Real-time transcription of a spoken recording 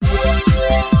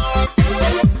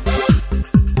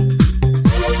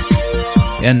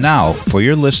And now, for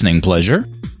your listening pleasure.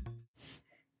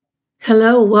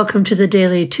 Hello, welcome to the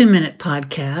Daily 2-Minute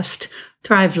Podcast,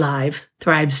 Thrive Live,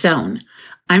 Thrive Zone.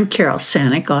 I'm Carol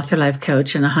Sanick, author, life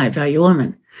coach, and a high-value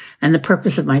woman. And the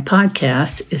purpose of my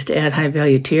podcast is to add high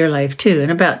value to your life, too,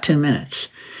 in about 2 minutes.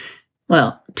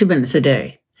 Well, 2 minutes a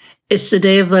day. It's the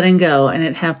day of letting go, and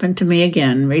it happened to me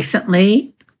again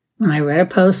recently when I read a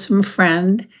post from a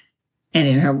friend, and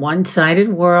in her one-sided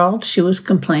world, she was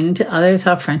complaining to others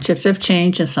how friendships have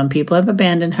changed and some people have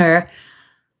abandoned her.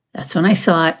 That's when I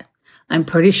saw it. I'm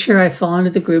pretty sure I fall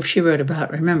into the group she wrote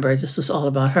about. Remember, this was all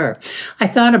about her. I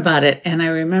thought about it, and I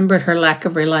remembered her lack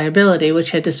of reliability,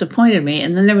 which had disappointed me,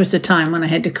 and then there was a time when I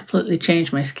had to completely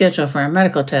change my schedule for a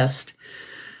medical test.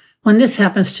 When this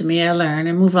happens to me, I learn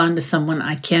and move on to someone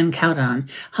I can count on.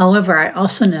 However, I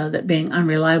also know that being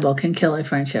unreliable can kill a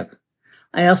friendship.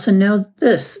 I also know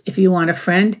this: if you want a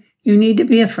friend, you need to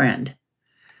be a friend.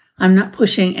 I'm not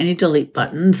pushing any delete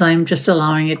buttons. I'm just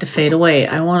allowing it to fade away.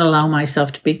 I won't allow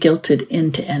myself to be guilted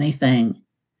into anything.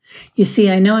 You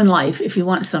see, I know in life, if you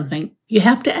want something, you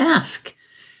have to ask.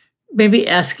 Maybe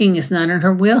asking is not in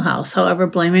her wheelhouse. However,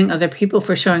 blaming other people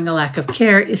for showing a lack of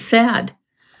care is sad.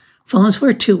 Phones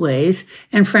work two ways,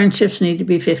 and friendships need to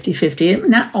be 50-50.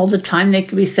 Not all the time. They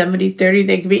could be 70-30.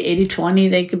 They could be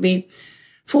 80-20. They could be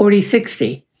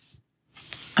 40-60.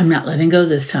 I'm not letting go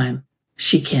this time.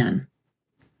 She can.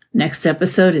 Next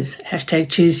episode is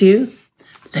 #ChooseYou.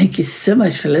 Thank you so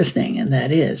much for listening, and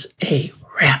that is a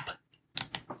wrap.